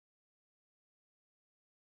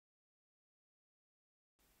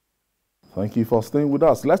Thank you for staying with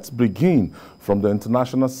us. Let's begin from the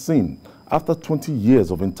international scene. After 20 years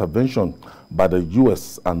of intervention by the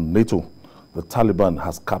US and NATO, the Taliban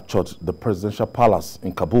has captured the presidential palace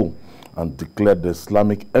in Kabul and declared the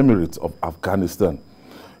Islamic Emirate of Afghanistan.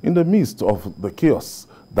 In the midst of the chaos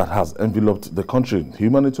that has enveloped the country,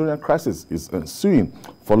 humanitarian crisis is ensuing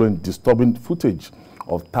following disturbing footage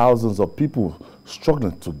of thousands of people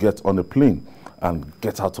struggling to get on a plane and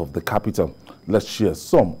get out of the capital. Let's share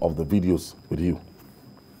some of the videos with you.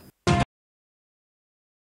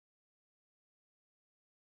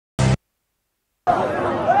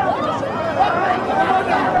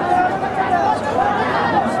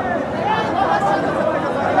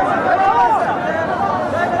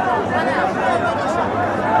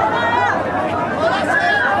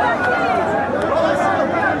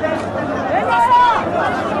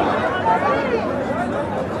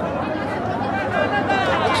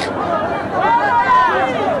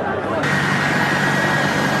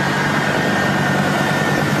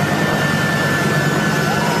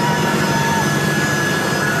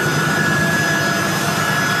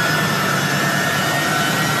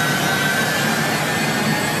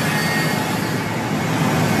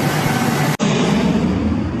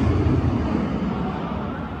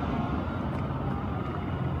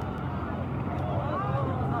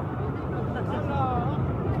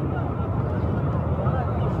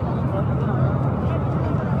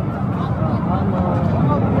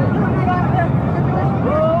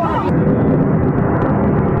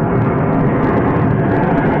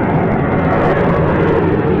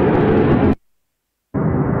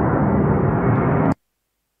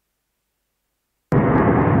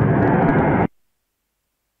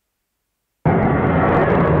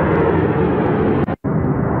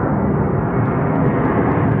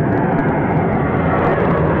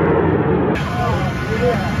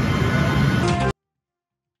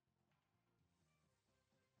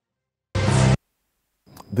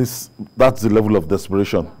 That's the level of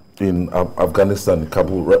desperation in Afghanistan,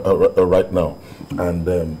 Kabul right now.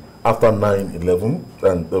 And after 9/11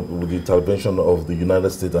 and with the intervention of the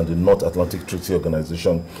United States and the North Atlantic Treaty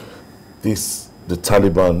Organization, the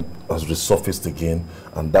Taliban has resurfaced again,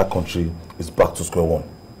 and that country is back to square one.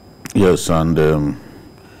 Yes, and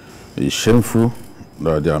it's shameful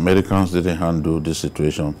that the Americans didn't handle this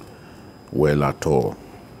situation well at all.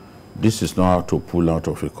 This is not how to pull out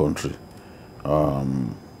of a country.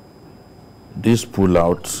 This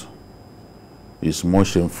pullout is more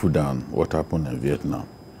shameful than what happened in Vietnam.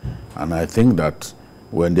 And I think that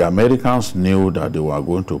when the Americans knew that they were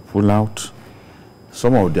going to pull out,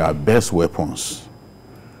 some of their best weapons,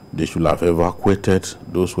 they should have evacuated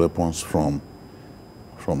those weapons from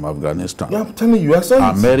Afghanistan. Yeah, I'm telling you, I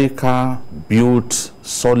saw America built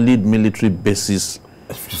solid military bases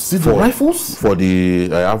the rifles? For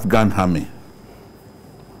the Afghan army.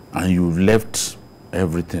 And you left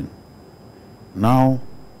everything. Now,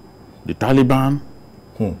 the Taliban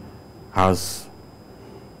has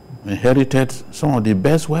inherited some of the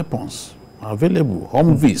best weapons available.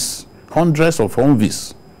 Humvees, hundreds of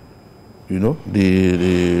Humvees. You know,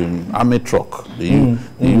 the army truck, the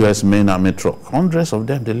U.S. main army truck, hundreds of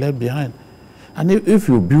them they left behind. And if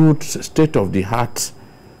you build state-of-the-art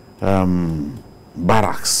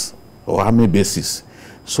barracks or army bases,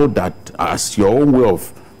 so that as your own way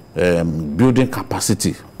of building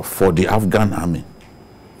capacity for the Afghan army,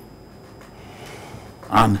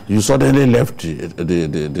 and you suddenly left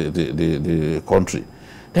the country,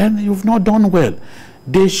 then you've not done well.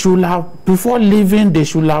 They should have, before leaving, they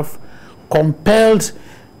should have compelled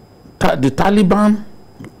the Taliban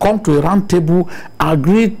come to a round table,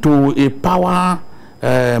 agree to a power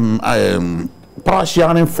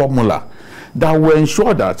sharing formula that will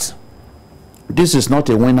ensure that this is not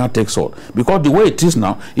a winner takes all, because the way it is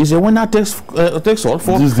now is a winner takes all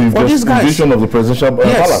for these guys. Invasion of the presidential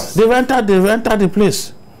palace. They've entered the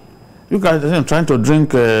place. You guys are trying to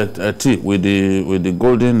drink tea with the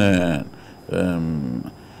golden.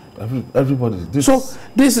 Everybody. So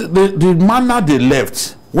the manner they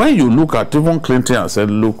left. When you look at even Clinton and said,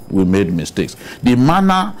 "Look, we made mistakes." The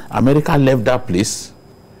manner America left that place,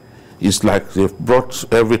 it's like they've brought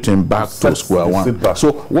everything back to square one.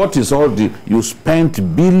 So what is all you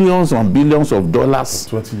spent billions on billions of dollars,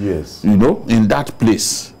 20 years, you know, in that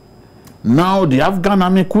place. Now the Afghan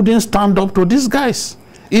army couldn't stand up to these guys.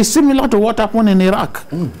 It's similar to what happened in Iraq.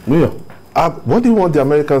 What do you want the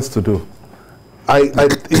Americans to do?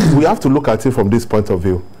 We have to look at it from this point of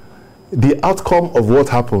view. The outcome of what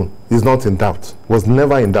happened is not in doubt, was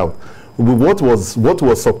never in doubt. What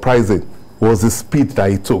was surprising was the speed that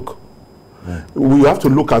it took. We have to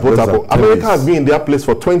look at what happened. America has been in their place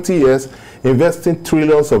for 20 years, investing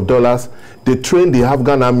trillions of dollars. They train the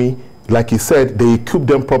Afghan army. Like he said, they equip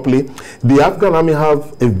them properly. The Afghan army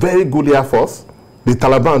have a very good air force. The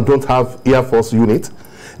Taliban don't have air force units.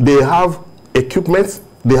 They have equipment.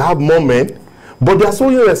 They have more men. But they are so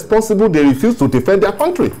irresponsible, they refuse to defend their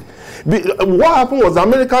country. What happened was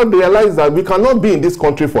America realized that we cannot be in this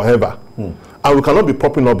country forever. And we cannot be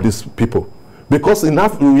propping up these people. Because we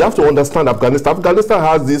have to understand Afghanistan. Afghanistan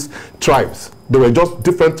has these tribes. They were just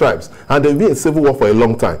different tribes. And they've been in civil war for a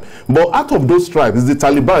long time. But out of those tribes, it's the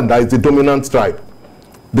Taliban that is the dominant tribe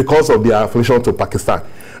because of their affiliation to Pakistan.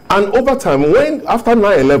 And over time, after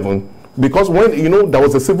 9/11, because when, there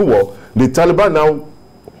was a civil war, the Taliban now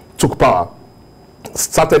took power,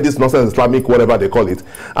 started this nonsense Islamic, whatever they call it.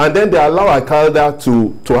 And then they allow Al-Qaeda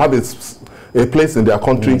to have a place in their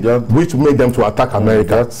country, which made them to attack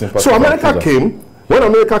America. So America came. When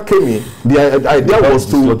America came in, the idea was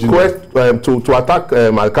to attack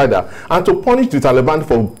Al-Qaeda and to punish the Taliban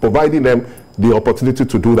for providing them the opportunity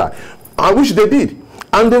to do that, which they did.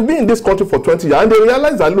 And they've been in this country for 20 years, and they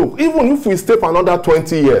realized that, look, even if we stay for another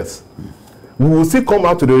 20 years, we will still come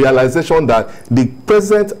out to the realization that the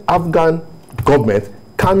present Afghan government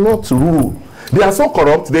cannot rule. They are so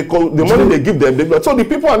corrupt, the money they give them, so the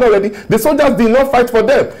people are not ready. The soldiers did not fight for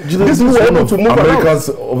them. These people were able to move America's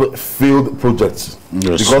failed projects.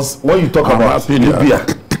 Yes. Because when you talk about Libya,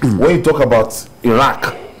 when you talk about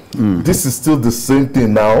Iraq, this is still the same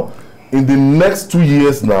thing now. In the next 2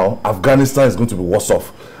 years now, Afghanistan is going to be worse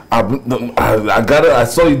off. I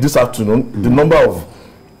saw it this afternoon, the number of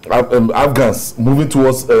Afghans moving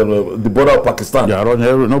towards the border of Pakistan. Yeah,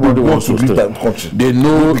 nobody wants to leave that country. They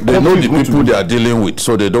know the people they are dealing with,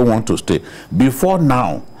 so they don't want to stay. Before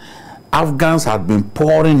now, Afghans had been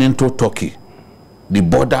pouring into Turkey, the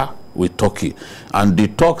border with Turkey, and the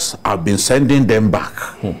Turks have been sending them back.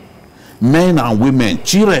 Men and women,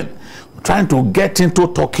 children, trying to get into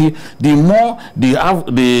Turkey. The more the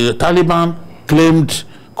Taliban claimed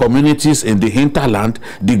communities in the hinterland,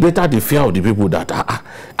 the greater the fear of the people that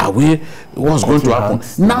what's going to happen.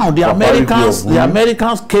 Now the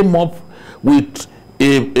Americans came up with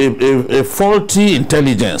a faulty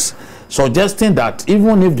intelligence, suggesting that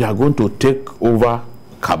even if they are going to take over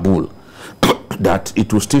Kabul, that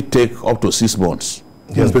it will still take up to 6 months.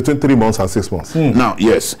 Yes, between 3 months and 6 months. Now,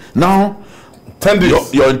 yes. Now,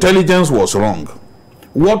 your intelligence was wrong.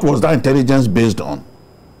 What was that intelligence based on?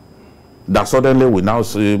 That suddenly we now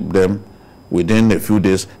see them within a few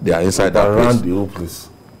days, they are inside that place. The whole place.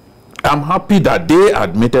 I'm happy that they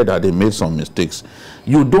admitted that they made some mistakes.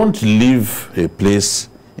 You don't leave a place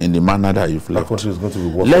in the manner that you've left. That country is going to be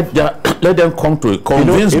worse. Let them come to a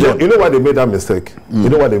convince them. You know why they made that mistake? You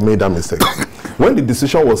know why they made that mistake? When the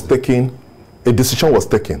decision was taken, a decision was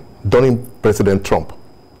taken during President Trump.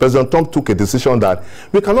 President Trump took a decision that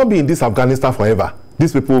we cannot be in this Afghanistan forever.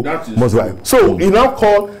 These people must die. So he now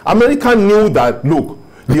called. America knew that, look,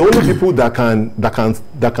 the only people that can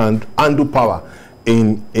handle power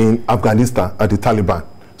in Afghanistan are the Taliban.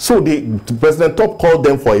 So President Trump called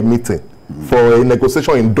them for a meeting, for a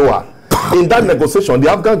negotiation in Doha. In that negotiation, the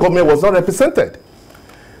Afghan government was not represented.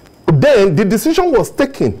 Then the decision was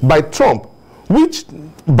taken by Trump, which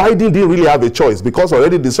Biden didn't really have a choice, because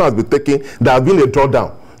already the decision has been taken. There has been a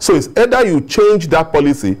drawdown. So it's either you change that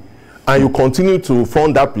policy and you continue to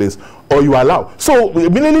fund that place, or you allow. So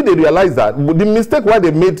immediately they realized that the mistake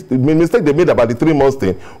they made about the 3 months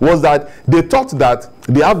thing was that they thought that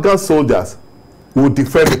the Afghan soldiers would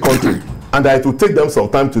defend the country and that it would take them some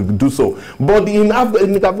time to do so. But in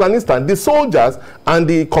Afghanistan, the soldiers and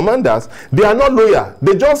the commanders, they are not loyal.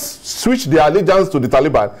 They just switched their allegiance to the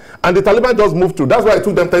Taliban, and the Taliban just moved through. That's why it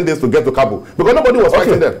took them 10 days to get to Kabul, because nobody was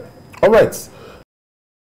fighting them. All right.